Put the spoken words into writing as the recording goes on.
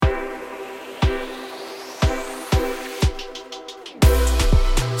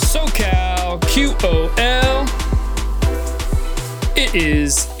SoCalQOL. It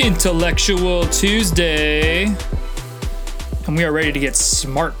is Intellectual Tuesday, and we are ready to get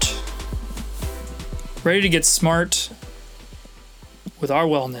smart. Ready to get smart with our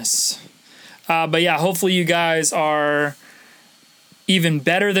wellness. But yeah, hopefully you guys are even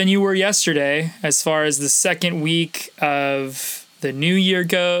better than you were yesterday as far as the second week of the new year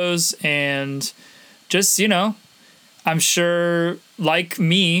goes. And just, I'm sure, like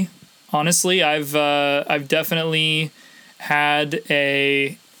me, honestly, I've definitely had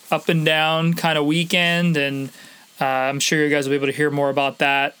a up and down kind of weekend, and I'm sure you guys will be able to hear more about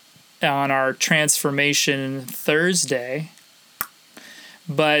that on our Transformation Thursday.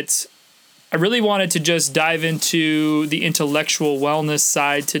 But I really wanted to just dive into the intellectual wellness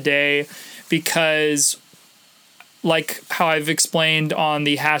side today because, like how I've explained on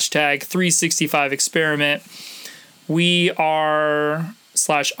the hashtag 365 experiment, we are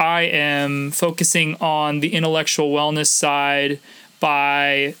I am focusing on the intellectual wellness side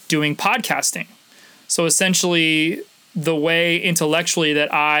by doing podcasting. So essentially, the way intellectually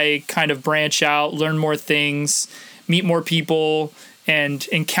that I kind of branch out, learn more things, meet more people, and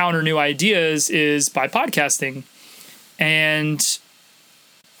encounter new ideas is by podcasting. And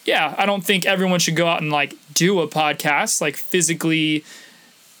yeah, I don't think everyone should go out and do a podcast, physically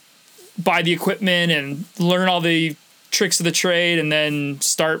buy the equipment and learn all the tricks of the trade and then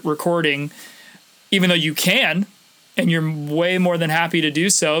start recording, even though you can, and you're way more than happy to do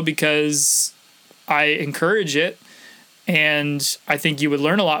so because I encourage it and I think you would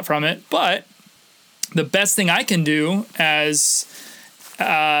learn a lot from it. But the best thing I can do as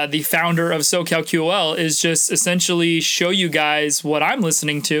the founder of SoCalQOL is just essentially show you guys what I'm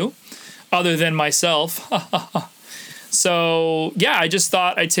listening to other than myself. So yeah, I just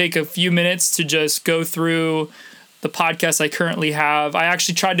thought I'd take a few minutes to just go through the podcasts I currently have. I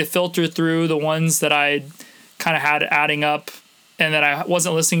actually tried to filter through the ones that I kind of had adding up and that I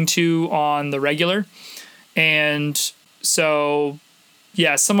wasn't listening to on the regular. And so,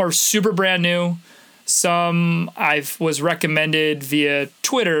 yeah, some are super brand new. Some was recommended via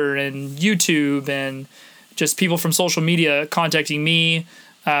Twitter and YouTube and just people from social media contacting me.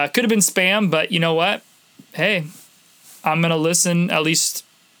 Could have been spam, but you know what? Hey, I'm going to listen at least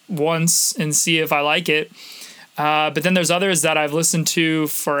once and see if I like it. But then there's others that I've listened to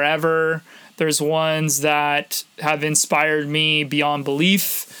forever. There's ones that have inspired me beyond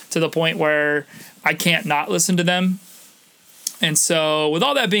belief to the point where I can't not listen to them. And so with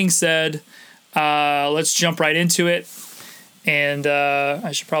all that being said, let's jump right into it. And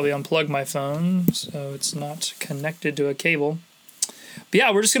I should probably unplug my phone so it's not connected to a cable. But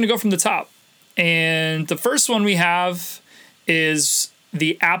yeah, we're just going to go from the top. And the first one we have is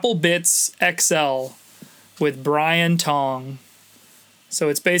the Apple Bits XL with Brian Tong. So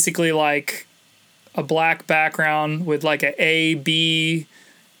it's basically like a black background with like a A-B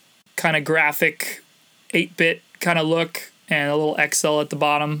kind of graphic 8-bit kind of look and a little XL at the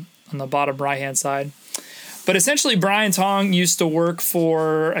bottom on the bottom right-hand side. But essentially, Brian Tong used to work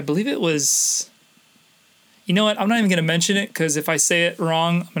for, I believe it was, you know what, I'm not even going to mention it because if I say it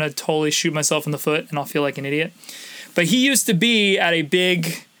wrong, I'm going to totally shoot myself in the foot and I'll feel like an idiot. But he used to be at a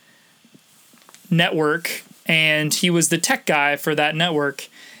big network and he was the tech guy for that network.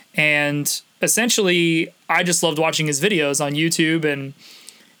 And essentially, I just loved watching his videos on YouTube.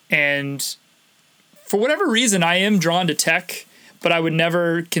 And for whatever reason, I am drawn to tech, but I would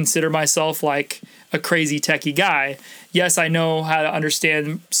never consider myself like a crazy techie guy. Yes, I know how to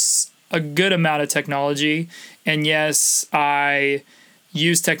understand a good amount of technology. And yes, I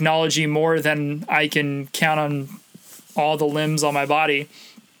use technology more than I can count on all the limbs on my body.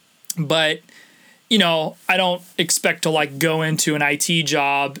 But I don't expect to go into an IT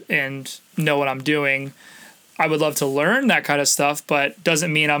job and know what I'm doing. I would love to learn that kind of stuff, but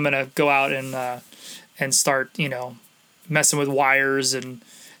doesn't mean I'm going to go out and start, messing with wires and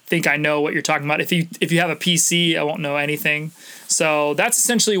think I know what you're talking about. If you have a PC, I won't know anything. So that's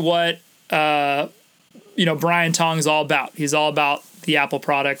essentially what, Brian Tong's all about. He's all about the Apple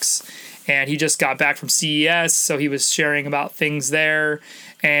products, and he just got back from CES. So he was sharing about things there.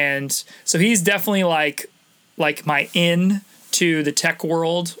 And so he's definitely like my in to the tech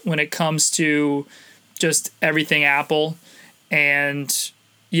world when it comes to just everything Apple. And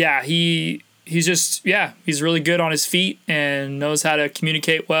yeah, he's really good on his feet and knows how to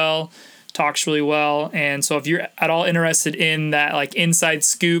communicate well, talks really well. And so if you're at all interested in that inside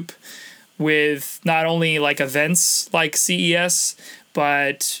scoop with not only events like CES,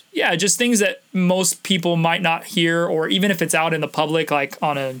 but yeah, just things that most people might not hear, or even if it's out in the public, like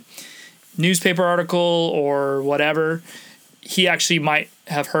on a newspaper article or whatever, he actually might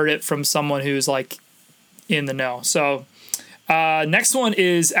have heard it from someone who's like in the know. So next one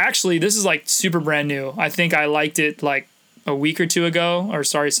is actually, this is like super brand new. I think I liked it like a week or two ago,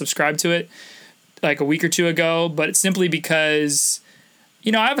 subscribed to it like a week or two ago, but it's simply because,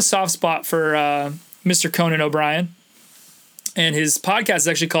 I have a soft spot for Mr. Conan O'Brien, and his podcast is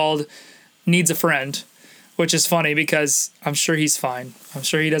actually called Needs a Friend, which is funny because I'm sure he's fine. I'm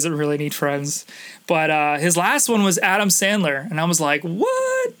sure he doesn't really need friends. But his last one was Adam Sandler, and I was like,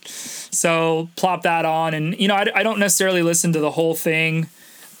 what? So plop that on, and, I don't necessarily listen to the whole thing,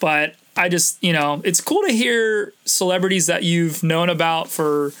 but I just, it's cool to hear celebrities that you've known about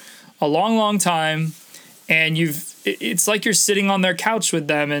for a long, long time, and it's like you're sitting on their couch with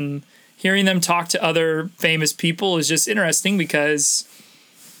them, and hearing them talk to other famous people is just interesting because,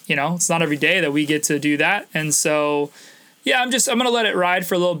 it's not every day that we get to do that. And so, yeah, I'm going to let it ride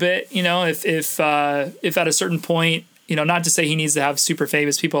for a little bit, if at a certain point, not to say he needs to have super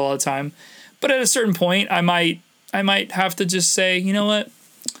famous people all the time, but at a certain point I might have to just say, you know what?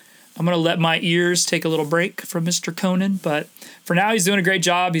 I'm going to let my ears take a little break from Mr. Conan, but for now he's doing a great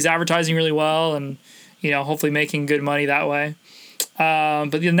job. He's advertising really well and, hopefully making good money that way.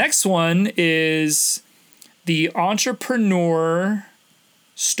 But the next one is the Entrepreneur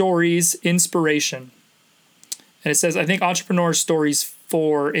Stories Inspiration. And it says, I think Entrepreneur Stories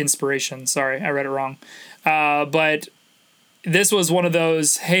for Inspiration. Sorry, I read it wrong. But this was one of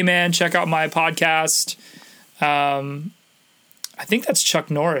those, hey man, check out my podcast. I think that's Chuck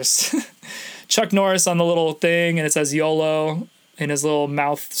Norris. Chuck Norris on the little thing, and it says YOLO in his little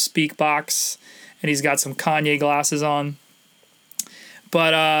mouth speak box, and he's got some Kanye glasses on.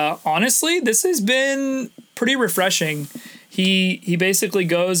 But honestly, this has been pretty refreshing. He basically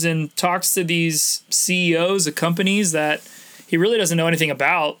goes and talks to these CEOs of companies that he really doesn't know anything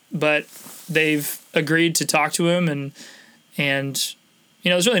about, but they've agreed to talk to him, and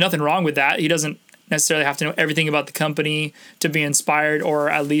there's really nothing wrong with that. He doesn't necessarily have to know everything about the company to be inspired, or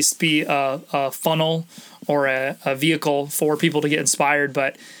at least be a funnel or a vehicle for people to get inspired.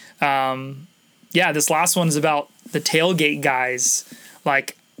 But this last one is about the tailgate guys.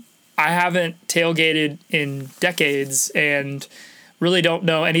 Like, I haven't tailgated in decades and really don't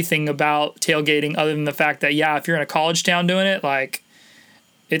know anything about tailgating other than the fact that, if you're in a college town doing it, like,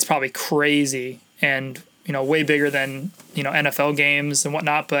 it's probably crazy and, way bigger than, NFL games and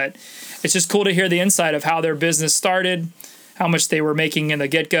whatnot. But it's just cool to hear the insight of how their business started, how much they were making in the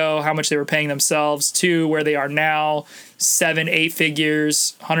get-go, how much they were paying themselves, to where they are now, 7-8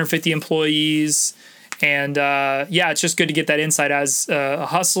 figures, 150 employees. And it's just good to get that insight as a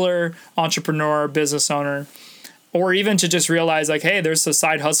hustler, entrepreneur, business owner, or even to just realize, like, hey, there's a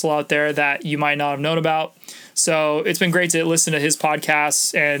side hustle out there that you might not have known about. So it's been great to listen to his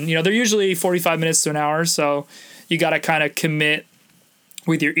podcasts, and they're usually 45 minutes to an hour, so you got to kind of commit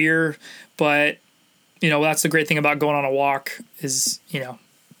with your ear. But that's the great thing about going on a walk is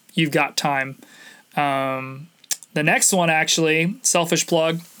you've got time. The next one, actually, selfish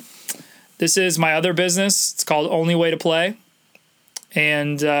plug. This is my other business. It's called Only Way to Play.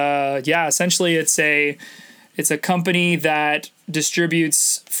 And essentially it's a company that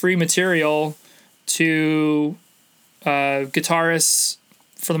distributes free material to guitarists,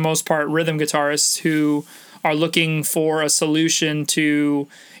 for the most part, rhythm guitarists who are looking for a solution to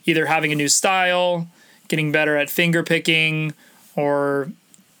either having a new style, getting better at finger picking, or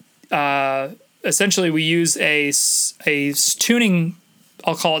essentially we use a tuning,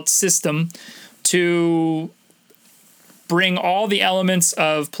 I'll call it, system to bring all the elements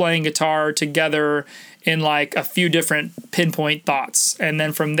of playing guitar together in like a few different pinpoint thoughts. And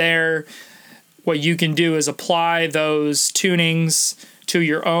then from there, what you can do is apply those tunings to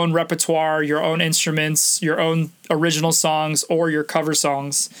your own repertoire, your own instruments, your own original songs, or your cover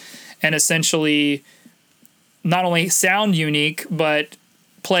songs, and essentially not only sound unique, but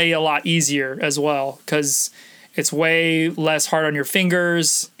play a lot easier as well, because it's way less hard on your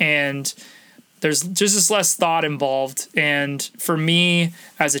fingers, and there's just less thought involved. And for me,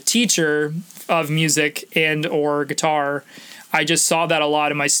 as a teacher of music and or guitar, I just saw that a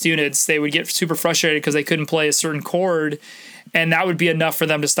lot in my students. They would get super frustrated because they couldn't play a certain chord, and that would be enough for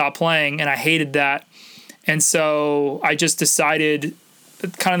them to stop playing, and I hated that. And so I just decided,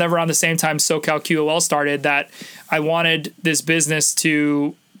 kind of around the same time SoCal QOL started, that I wanted this business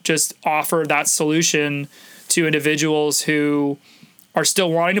to just offer that solution to individuals who are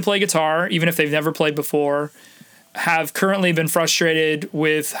still wanting to play guitar, even if they've never played before, have currently been frustrated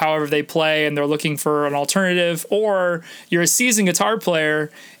with however they play and they're looking for an alternative, or you're a seasoned guitar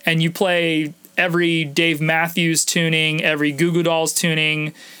player and you play every Dave Matthews tuning, every Goo Goo Dolls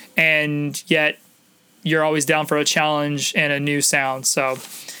tuning, and yet you're always down for a challenge and a new sound. So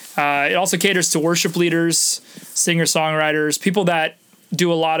it also caters to worship leaders, singer-songwriters, people that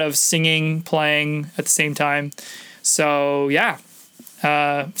do a lot of singing, playing at the same time. So yeah,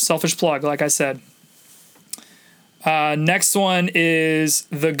 selfish plug, like I said. Next one is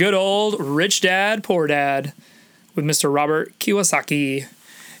The Good Old Rich Dad, Poor Dad with Mr. Robert Kiyosaki.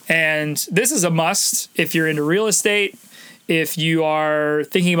 And this is a must if you're into real estate, if you are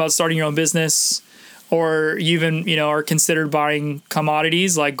thinking about starting your own business, or even, are considered buying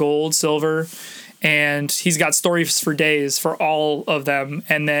commodities like gold, silver. And he's got stories for days for all of them.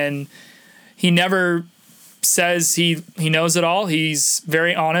 And then he never says he knows it all. He's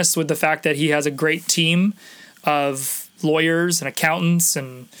very honest with the fact that he has a great team of lawyers and accountants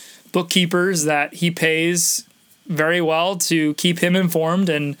and bookkeepers that he pays very well to keep him informed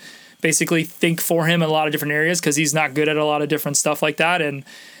and basically think for him in a lot of different areas, because he's not good at a lot of different stuff like that.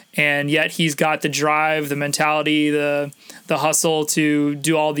 And yet he's got the drive, the mentality, the hustle to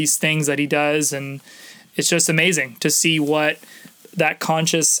do all these things that he does. And it's just amazing to see what that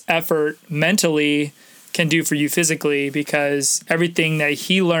conscious effort mentally can do for you physically, because everything that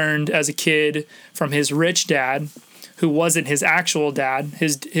he learned as a kid from his rich dad, who wasn't his actual dad,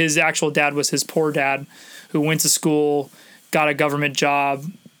 his actual dad was his poor dad, who went to school, got a government job,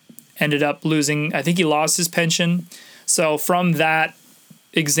 ended up losing, I think he lost his pension. So from that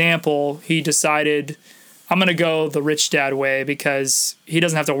example, he decided, I'm going to go the rich dad way, because he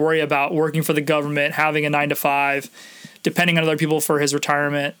doesn't have to worry about working for the government, having a 9-to-5, depending on other people for his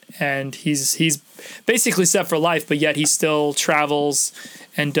retirement. And he's basically set for life, but yet he still travels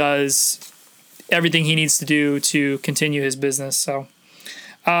and does everything he needs to do to continue his business. So,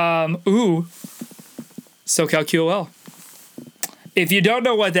 SoCal QOL. If you don't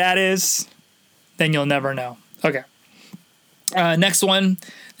know what that is, then you'll never know. Okay. Next one.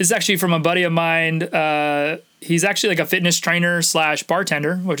 This is actually from a buddy of mine. He's actually like a fitness trainer /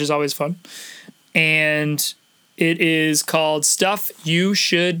 bartender, which is always fun. And it is called Stuff You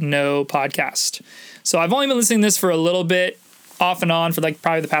Should Know Podcast. So I've only been listening to this for a little bit, off and on, for like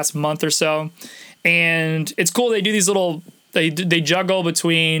probably the past month or so. And it's cool. They do these little, they juggle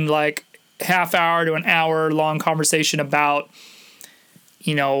between like half hour to an hour long conversation about,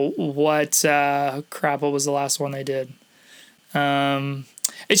 what was the last one they did?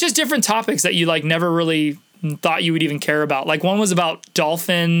 It's just different topics that you like never really thought you would even care about. Like one was about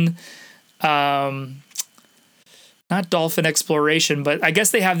dolphin, not dolphin exploration, but I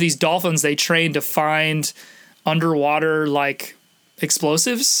guess they have these dolphins they train to find underwater like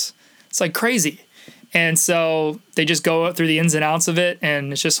explosives. It's like crazy. And so they just go through the ins and outs of it,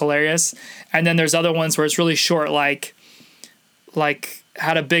 and it's just hilarious. And then there's other ones where it's really short, like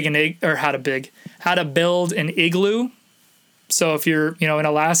how to build an igloo. So if you're, in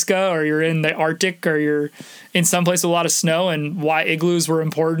Alaska, or you're in the Arctic, or you're in some place with a lot of snow, and why igloos were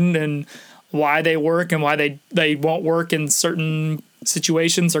important and why they work and why they won't work in certain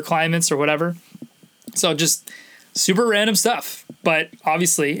situations or climates or whatever. So just super random stuff, but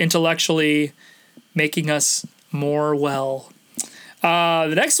obviously intellectually making us more well.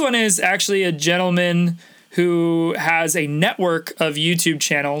 The next one is actually a gentleman who has a network of YouTube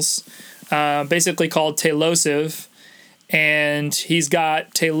channels, basically called Tailosive. And he's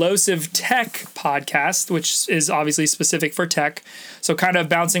got Tailosive Tech Podcast, which is obviously specific for tech. So kind of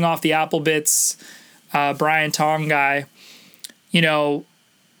bouncing off the Applebits, Brian Tong guy.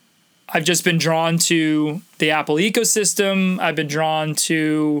 I've just been drawn to the Apple ecosystem. I've been drawn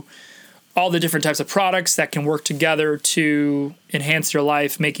to all the different types of products that can work together to enhance your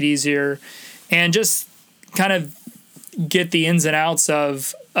life, make it easier, and just kind of get the ins and outs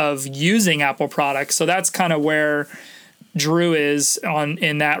of using Apple products. So that's kind of where Drew is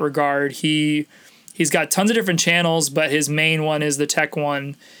in that regard. He's got tons of different channels, but his main one is the tech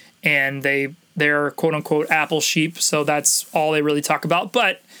one, and they're quote unquote Apple sheep. So that's all they really talk about.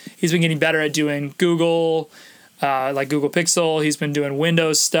 But he's been getting better at doing Google, like Google Pixel. He's been doing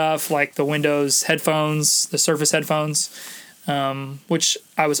Windows stuff, like the Windows headphones, the Surface headphones, which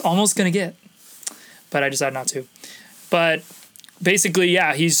I was almost gonna get, but I decided not to. But basically,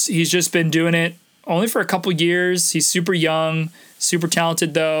 yeah, he's just been doing it only for a couple years. He's super young, super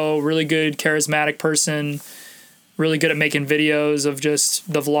talented though, really good, charismatic person, really good at making videos of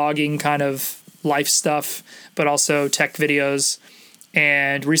just the vlogging kind of life stuff, but also tech videos,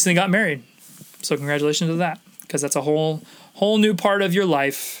 and recently got married. So congratulations to that, because that's a whole new part of your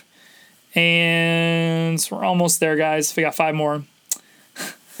life. And we're almost there, guys. We got 5 more.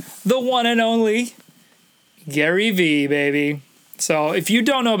 The one and only Gary Vee, baby. So if you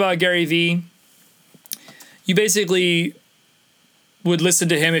don't know about Gary Vee, you basically would listen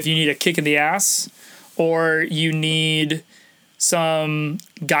to him if you need a kick in the ass, or you need some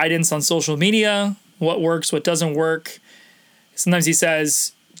guidance on social media, what works, what doesn't work. Sometimes he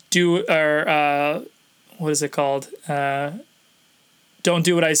says, what is it called? Don't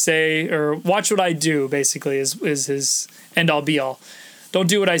do what I say, or watch what I do, basically, is his end all be all. Don't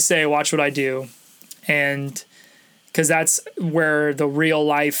do what I say, watch what I do. And because that's where the real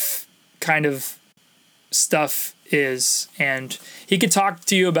life kind of stuff is. And he could talk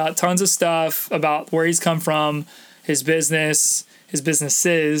to you about tons of stuff, about where he's come from, his business, his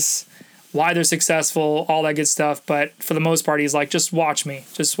businesses, why they're successful, all that good stuff. But for the most part, he's like, just watch me.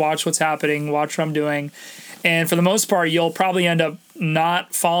 Just watch what's happening, watch what I'm doing. And for the most part, you'll probably end up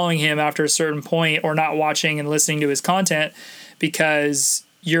not following him after a certain point, or not watching and listening to his content because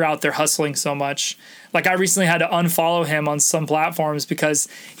you're out there hustling so much. Like, I recently had to unfollow him on some platforms because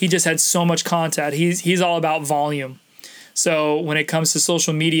he just had so much content. He's all about volume. So when it comes to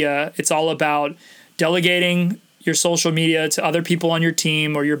social media, it's all about delegating your social media to other people on your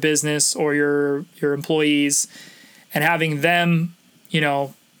team or your business or your employees, and having them,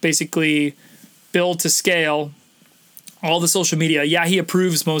 basically build to scale all the social media. Yeah, he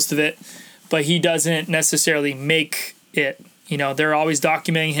approves most of it, but he doesn't necessarily make it. They're always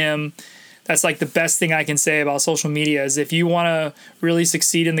documenting him. That's like the best thing I can say about social media is if you want to really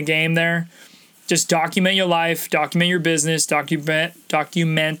succeed in the game there, just document your life, document your business,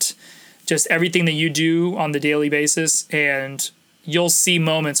 document just everything that you do on the daily basis. And you'll see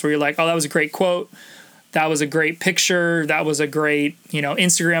moments where you're like, oh, that was a great quote. That was a great picture. That was a great,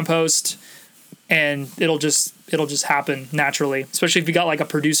 Instagram post. And it'll just happen naturally, especially if you got like a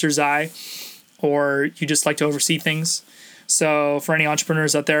producer's eye or you just like to oversee things. So for any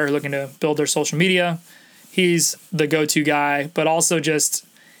entrepreneurs out there who are looking to build their social media, he's the go-to guy, but also just,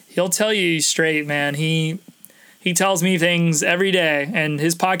 he'll tell you straight, man. He tells me things every day, and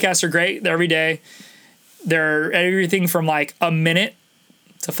his podcasts are great. They're every day. They're everything from like a minute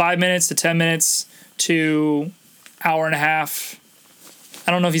to 5 minutes to 10 minutes to hour and a half.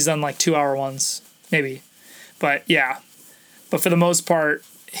 I don't know if he's done like 2-hour ones, maybe, but yeah. But for the most part,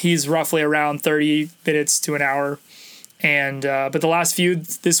 he's roughly around 30 minutes to an hour. And but the last few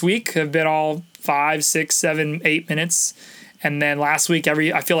this week have been all 5, 6, 7, 8 minutes, and then last week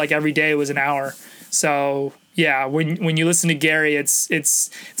I feel like every day was an hour. So yeah, when you listen to Gary, it's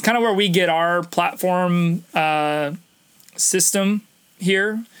kind of where we get our platform system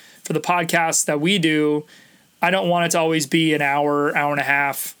here for the podcast that we do. I don't want it to always be an hour and a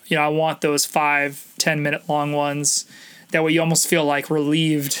half. I want those 5-10 minute long ones. That way you almost feel like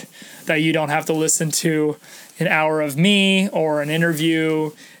relieved that you don't have to listen to an hour of me or an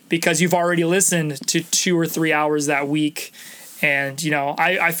interview because you've already listened to 2 or 3 hours that week. And,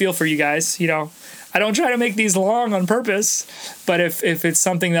 I feel for you guys. I don't try to make these long on purpose, but if it's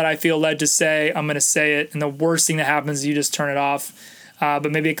something that I feel led to say, I'm going to say it. And the worst thing that happens is you just turn it off.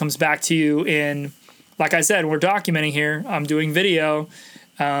 But maybe it comes back to you in, like I said, we're documenting here. I'm doing video.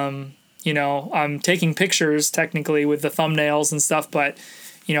 I'm taking pictures technically with the thumbnails and stuff, but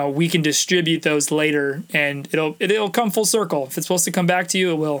we can distribute those later and it'll come full circle. If it's supposed to come back to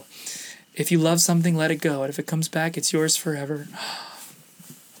you, it will. If you love something, let it go. And if it comes back, it's yours forever.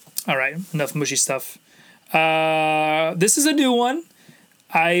 All right, enough mushy stuff. This is a new one.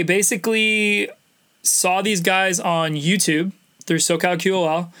 I basically saw these guys on YouTube through SoCal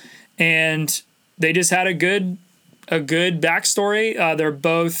QOL, and they just had a good backstory.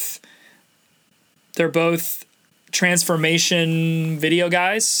 They're both transformation video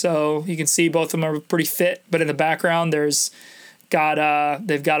guys, so you can see both of them are pretty fit. But in the background, they've got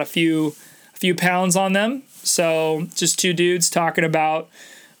a few pounds on them. So just two dudes talking about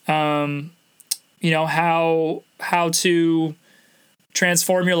how to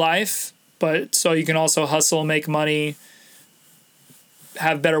transform your life, but so you can also hustle, make money,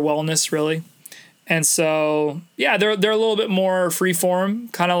 have better wellness, really. And so, yeah, they're a little bit more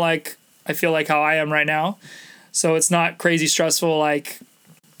freeform, kind of like I feel like how I am right now. So it's not crazy stressful, like,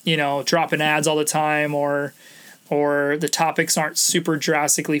 dropping ads all the time, or the topics aren't super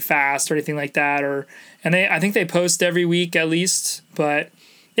drastically fast or anything like that. I think they post every week at least, but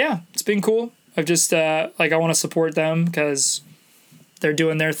yeah, it's been cool. I've just, I want to support them because they're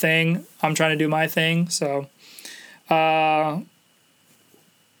doing their thing. I'm trying to do my thing. So, the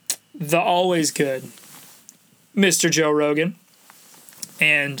always good Mr. Joe Rogan.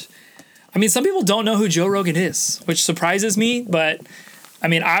 And some people don't know who Joe Rogan is, which surprises me, but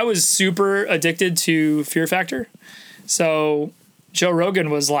I was super addicted to Fear Factor. So Joe Rogan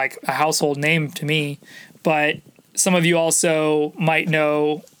was like a household name to me, but some of you also might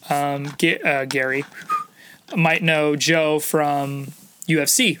know Gary, might know Joe from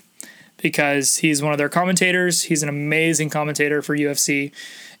UFC, because he's one of their commentators. He's an amazing commentator for UFC,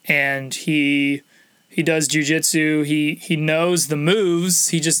 and he does jiu-jitsu. He knows the moves.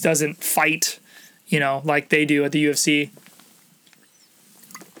 He just doesn't fight, like they do at the UFC,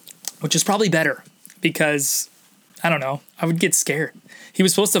 which is probably better because, I don't know, I would get scared. He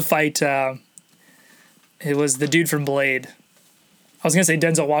was supposed to fight, it was the dude from Blade. I was going to say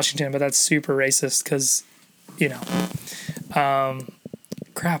Denzel Washington, but that's super racist because,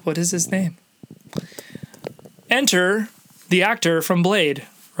 crap, what is his name? Enter the actor from Blade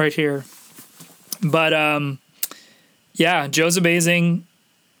right here. But, yeah, Joe's amazing.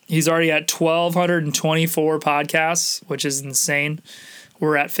 He's already at 1,224 podcasts, which is insane.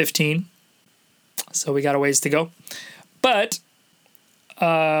 We're at 15. So we got a ways to go. But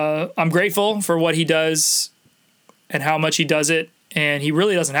I'm grateful for what he does and how much he does it. And he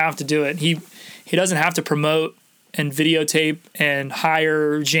really doesn't have to do it. He doesn't have to promote and videotape and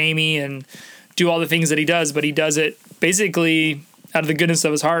hire Jamie and do all the things that he does. But he does it basically out of the goodness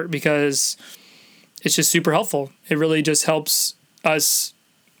of his heart because it's just super helpful. It really just helps us,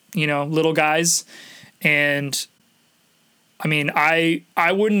 little guys. And I mean, I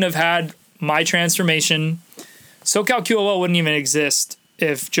wouldn't have had my transformation. SoCal QOL wouldn't even exist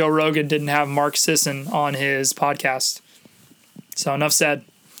if Joe Rogan didn't have Mark Sisson on his podcast. So enough said.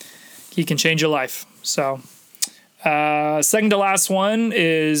 He can change your life. So second to last one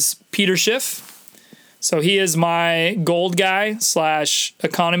is Peter Schiff. So he is my gold guy /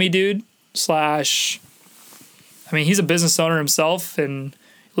 economy dude / he's a business owner himself and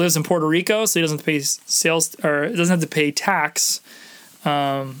lives in Puerto Rico, so he doesn't have to pay sales or doesn't have to pay tax.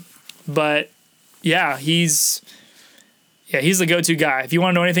 But yeah, he's the go-to guy. If you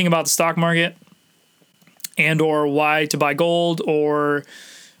want to know anything about the stock market and or why to buy gold or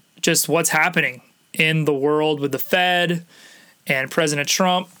just what's happening in the world with the Fed and President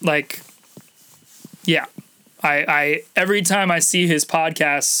Trump, I every time I see his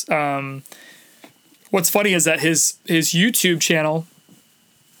podcasts, what's funny is that his YouTube channel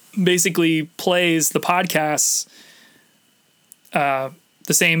basically plays the podcasts, the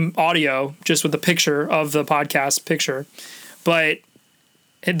same audio, just with the picture of the podcast picture. But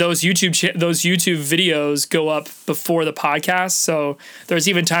those YouTube videos go up before the podcast. So there's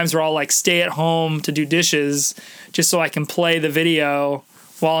even times where I'll stay at home to do dishes just so I can play the video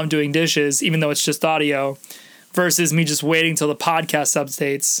while I'm doing dishes, even though it's just audio, versus me just waiting till the podcast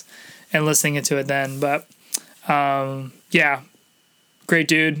updates and listening to it then. But great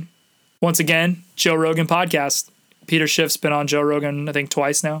dude. Once again, Joe Rogan podcast. Peter Schiff's been on Joe Rogan, I think,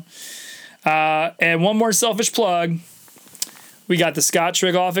 twice now. And one more selfish plug. We got the Scott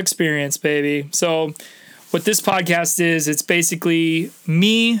Triggoff Experience, baby. So what this podcast is, it's basically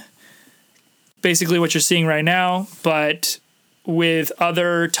me, basically what you're seeing right now, but with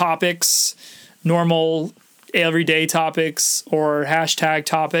other topics, normal everyday topics or hashtag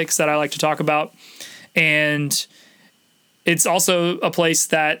topics that I like to talk about. And it's also a place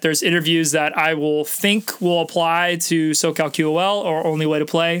that there's interviews that I will think will apply to SoCal QOL or Only Way to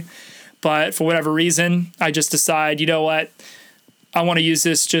Play. But for whatever reason, I just decide, you know what? I want to use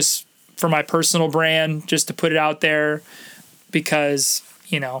this just for my personal brand, just to put it out there because,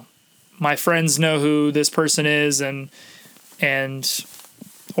 my friends know who this person is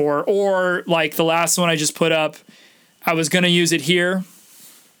or like the last one I just put up, I was going to use it here.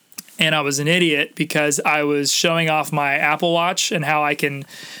 And I was an idiot because I was showing off my Apple Watch and how I can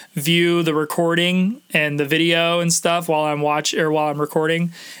view the recording and the video and stuff while I'm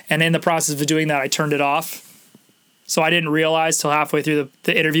recording. And in the process of doing that, I turned it off. So I didn't realize till halfway through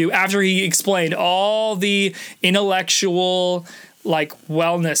the interview, after he explained all the intellectual,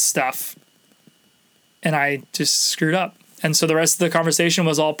 wellness stuff. And I just screwed up. And so the rest of the conversation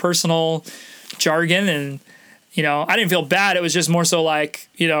was all personal jargon and I didn't feel bad. It was just more so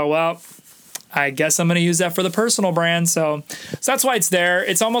well, I guess I'm going to use that for the personal brand. So that's why it's there.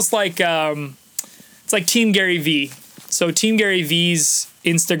 It's almost like, it's like Team Gary V. So Team Gary V's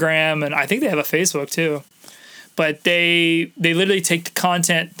Instagram, and I think they have a Facebook too, but they literally take the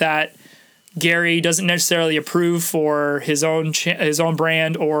content that Gary doesn't necessarily approve for his own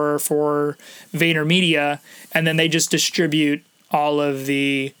brand or for VaynerMedia, and then they just distribute all of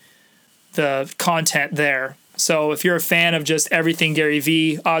the content there. So if you're a fan of just everything Gary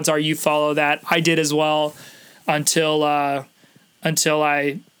V, odds are you follow that. I did as well until I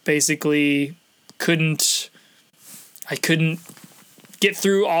basically couldn't get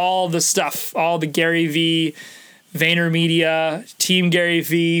through all the stuff, all the Gary V, VaynerMedia, Team Gary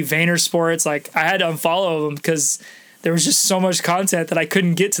V, VaynerSports. I had to unfollow them because there was just so much content that I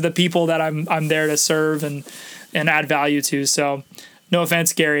couldn't get to the people that I'm there to serve and add value to. So no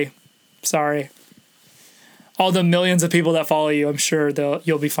offense, Gary. Sorry. All the millions of people that follow you, I'm sure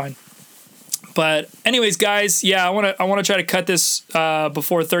you'll be fine. But anyways, guys, yeah, I want to try to cut this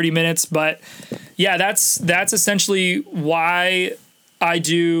before 30 minutes. But yeah, that's essentially why I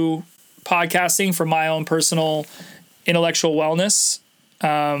do podcasting, for my own personal intellectual wellness.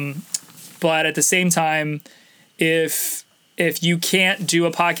 But at the same time, if you can't do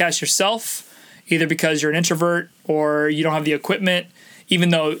a podcast yourself, either because you're an introvert or you don't have the equipment, even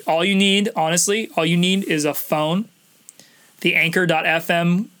though all you need is a phone, the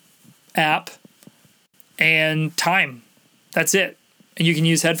Anchor.fm app, and time. That's it. And you can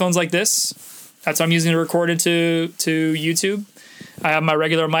use headphones like this. That's what I'm using to record it to YouTube. I have my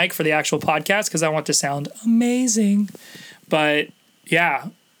regular mic for the actual podcast because I want to sound amazing. But yeah,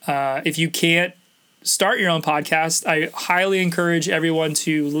 if you can't start your own podcast, I highly encourage everyone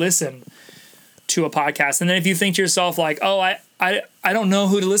to listen to a podcast. And then if you think to yourself like, oh, I don't know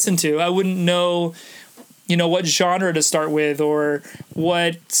who to listen to, I wouldn't know, what genre to start with or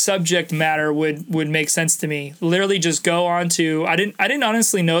what subject matter would make sense to me. Literally just go on to, I didn't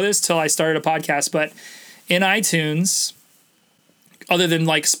honestly know this till I started a podcast, but in iTunes, other than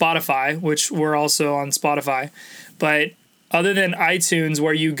like Spotify, which we're also on Spotify, but other than iTunes,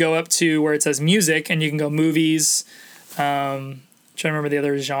 where you go up to where it says music and you can go movies, trying to remember the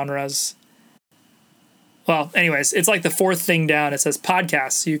other genres. Well, anyways, it's like the fourth thing down. It says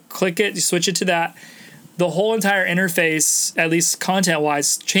podcasts. You click it, you switch it to that. The whole entire interface, at least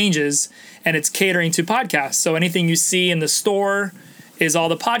content-wise, changes, and it's catering to podcasts. So anything you see in the store is all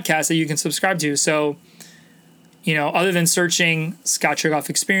the podcasts that you can subscribe to. So, other than searching Scott Chertoff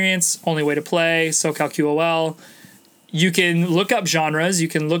Experience, Only Way to Play, SoCal QOL, you can look up genres. You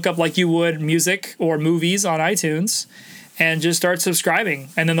can look up like you would music or movies on iTunes and just start subscribing.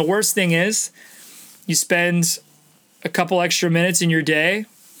 And then the worst thing is you spend a couple extra minutes in your day,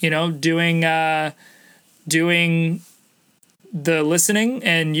 doing the listening,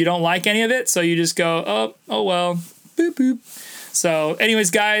 and you don't like any of it. So you just go, oh well, boop, boop. So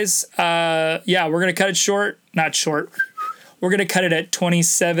anyways, guys, we're going to cut it short. Not short. We're going to cut it at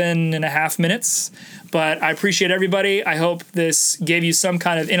 27 and a half minutes. But I appreciate everybody. I hope this gave you some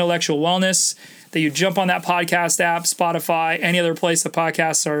kind of intellectual wellness, that you jump on that podcast app, Spotify, any other place the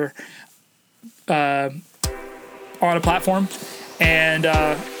podcasts are on a platform. And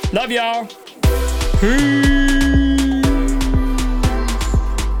love y'all. Peace.